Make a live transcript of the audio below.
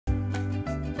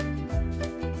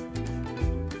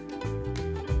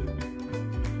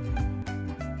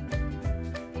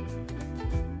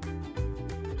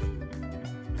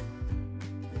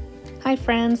Hi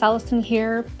friends, Allison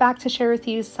here, back to share with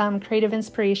you some creative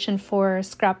inspiration for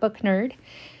Scrapbook Nerd.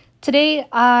 Today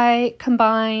I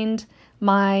combined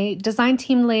my design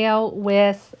team layout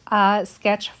with a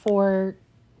sketch for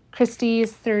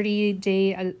Christy's 30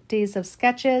 days of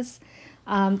sketches.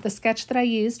 The sketch that I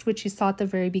used, which you saw at the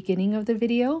very beginning of the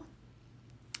video,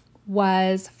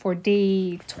 was for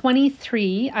day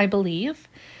 23, I believe.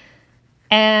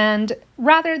 And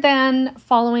rather than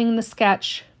following the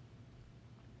sketch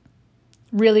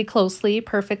really closely,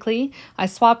 perfectly, I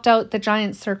swapped out the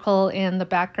giant circle in the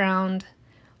background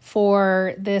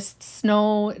for this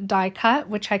snow die cut,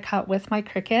 which I cut with my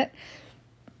Cricut.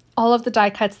 All of the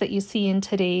die cuts that you see in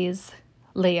today's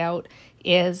layout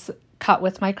is cut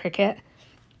with my Cricut,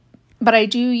 but I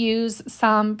do use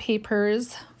some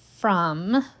papers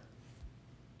from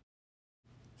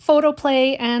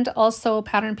Photoplay and also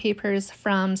pattern papers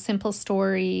from Simple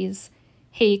Stories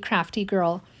Hey Crafty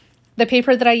Girl. The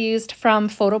paper that I used from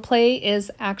Photoplay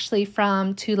is actually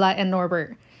from Tulla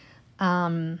Norbert.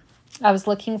 I was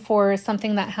looking for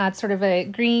something that had sort of a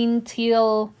green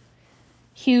teal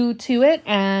hue to it,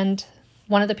 and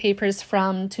one of the papers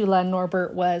from Tulla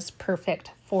Norbert was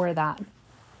perfect for that.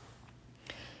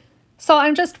 So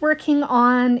I'm just working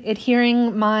on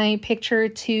adhering my picture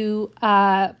to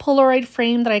a Polaroid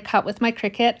frame that I cut with my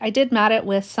Cricut. I did mat it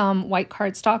with some white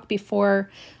cardstock before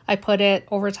I put it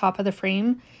over top of the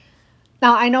frame.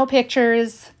 Now, I know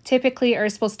pictures typically are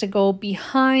supposed to go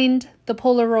behind the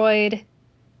Polaroid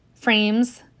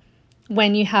frames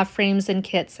when you have frames and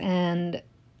kits and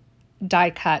die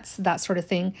cuts, that sort of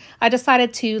thing. I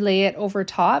decided to lay it over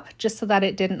top just so that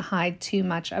it didn't hide too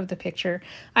much of the picture.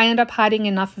 I end up hiding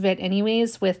enough of it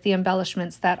anyways with the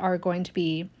embellishments that are going to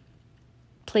be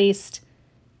placed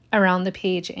around the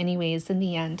page anyways in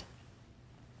the end.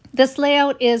 This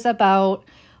layout is about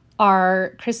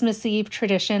our Christmas Eve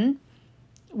tradition.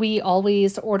 We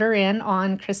always order in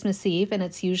on Christmas Eve, and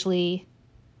it's usually,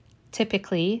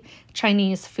 typically,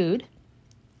 Chinese food.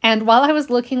 And while I was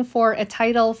looking for a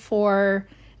title for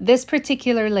this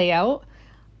particular layout,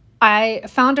 I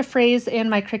found a phrase in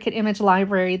my Cricut image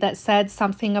library that said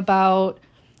something about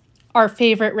our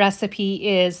favorite recipe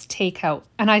is takeout.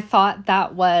 And I thought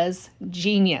that was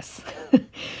genius.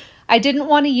 I didn't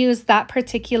want to use that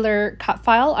particular cut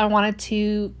file. I wanted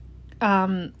to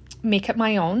make it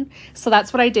my own. So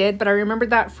that's what I did, but I remembered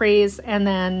that phrase and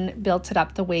then built it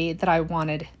up the way that I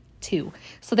wanted to.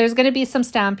 So there's going to be some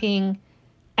stamping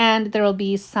and there will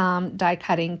be some die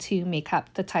cutting to make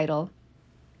up the title.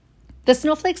 The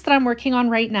snowflakes that I'm working on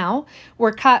right now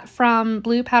were cut from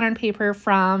blue pattern paper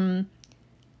from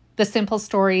the Simple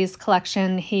Stories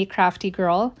collection, Hey Crafty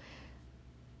Girl.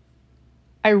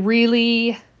 I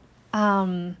really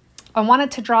I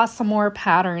wanted to draw some more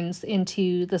patterns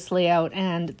into this layout,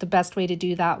 and the best way to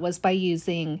do that was by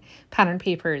using pattern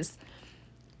papers.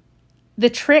 The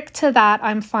trick to that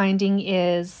I'm finding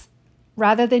is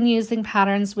rather than using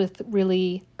patterns with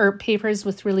papers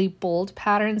with really bold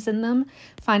patterns in them,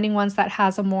 finding ones that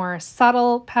has a more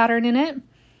subtle pattern in it.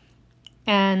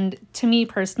 And to me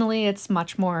personally, it's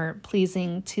much more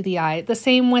pleasing to the eye. The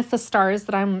same with the stars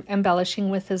that I'm embellishing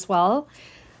with as well.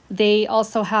 They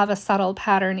also have a subtle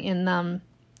pattern in them.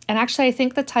 And actually, I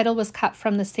think the title was cut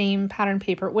from the same pattern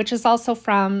paper, which is also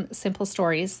from Simple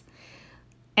Stories.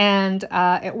 And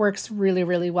it works really,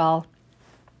 really well.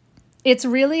 It's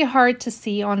really hard to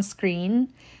see on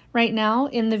screen right now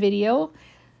in the video,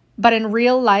 but in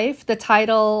real life, the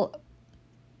title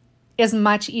is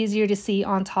much easier to see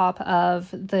on top of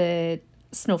the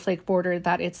snowflake border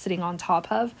that it's sitting on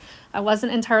top of. I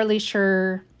wasn't entirely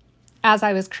sure as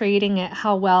I was creating it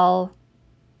how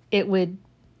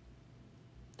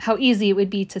easy it would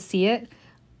be to see it.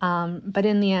 But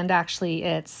in the end, actually,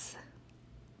 it's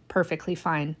perfectly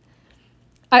fine.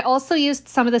 I also used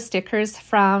some of the stickers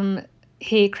from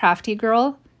Hey Crafty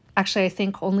Girl. Actually, I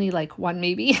think only like one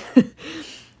maybe.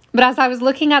 But as I was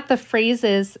looking at the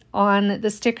phrases on the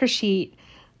sticker sheet,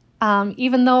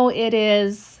 even though it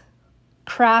is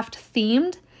craft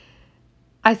themed,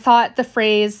 I thought the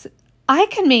phrase, I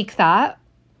can make that,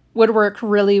 would work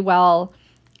really well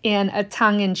in a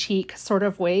tongue-in-cheek sort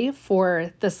of way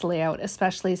for this layout,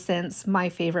 especially since my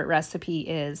favorite recipe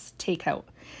is takeout.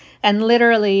 And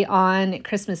literally on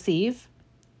Christmas Eve,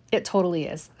 it totally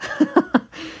is.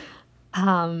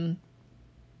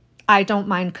 I don't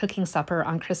mind cooking supper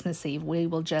on Christmas Eve. We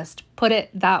will just put it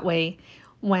that way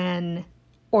when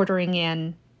ordering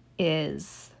in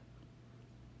is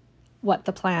what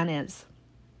the plan is.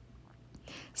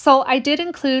 So I did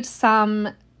include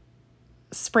some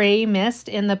spray mist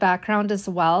in the background as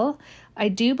well. I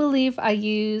do believe I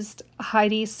used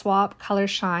Heidi Swap Color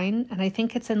Shine, and I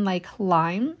think it's in like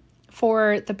lime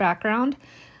for the background.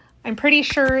 I'm pretty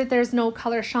sure there's no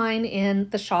color shine in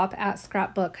the shop at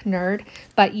Scrapbook Nerd,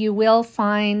 but you will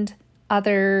find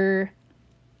other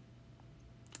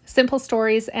Simple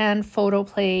Stories and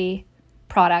Photoplay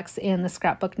products in the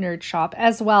Scrapbook Nerd shop,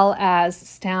 as well as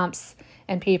stamps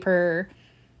and paper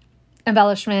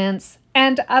embellishments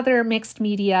and other mixed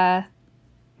media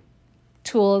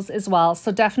tools as well.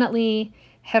 So definitely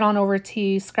head on over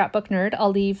to Scrapbook Nerd.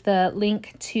 I'll leave the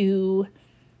link to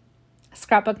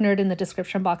Scrapbook Nerd in the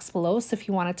description box below, so if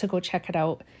you wanted to go check it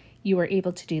out, you were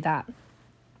able to do that.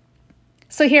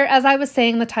 So here, as I was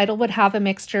saying, the title would have a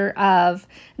mixture of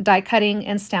die cutting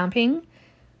and stamping.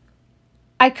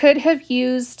 I could have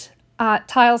used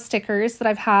tile stickers that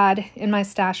I've had in my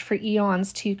stash for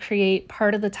eons to create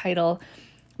part of the title,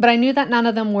 but I knew that none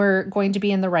of them were going to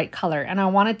be in the right color, and I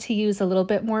wanted to use a little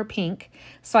bit more pink,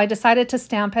 so I decided to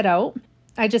stamp it out.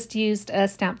 I just used a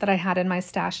stamp that I had in my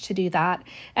stash to do that.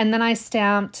 And then I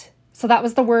stamped, so that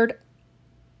was the word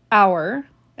our,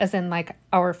 as in like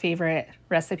our favorite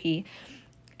recipe.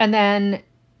 And then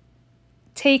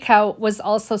takeout was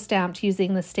also stamped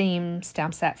using the same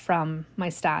stamp set from my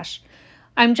stash.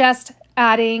 I'm just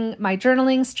adding my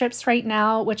journaling strips right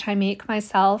now, which I make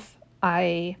myself.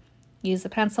 I use a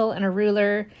pencil and a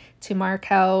ruler to mark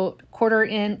out 1/4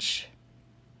 inch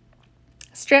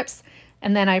strips.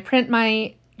 And then I print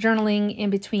my journaling in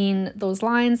between those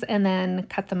lines and then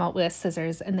cut them out with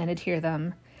scissors and then adhere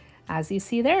them as you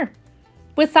see there.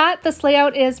 With that, this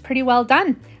layout is pretty well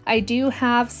done. I do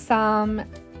have some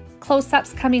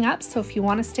close-ups coming up, so if you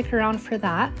want to stick around for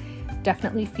that,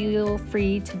 definitely feel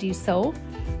free to do so.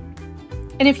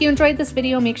 And if you enjoyed this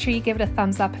video, make sure you give it a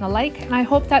thumbs up and a like. And I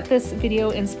hope that this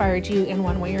video inspired you in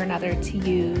one way or another to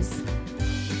use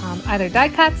either die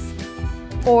cuts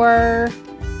or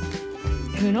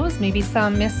who knows, maybe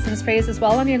some mists and sprays as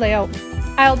well on your layout.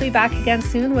 I'll be back again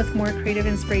soon with more creative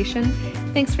inspiration.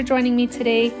 Thanks for joining me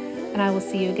today, and I will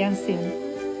see you again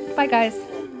soon. Bye guys.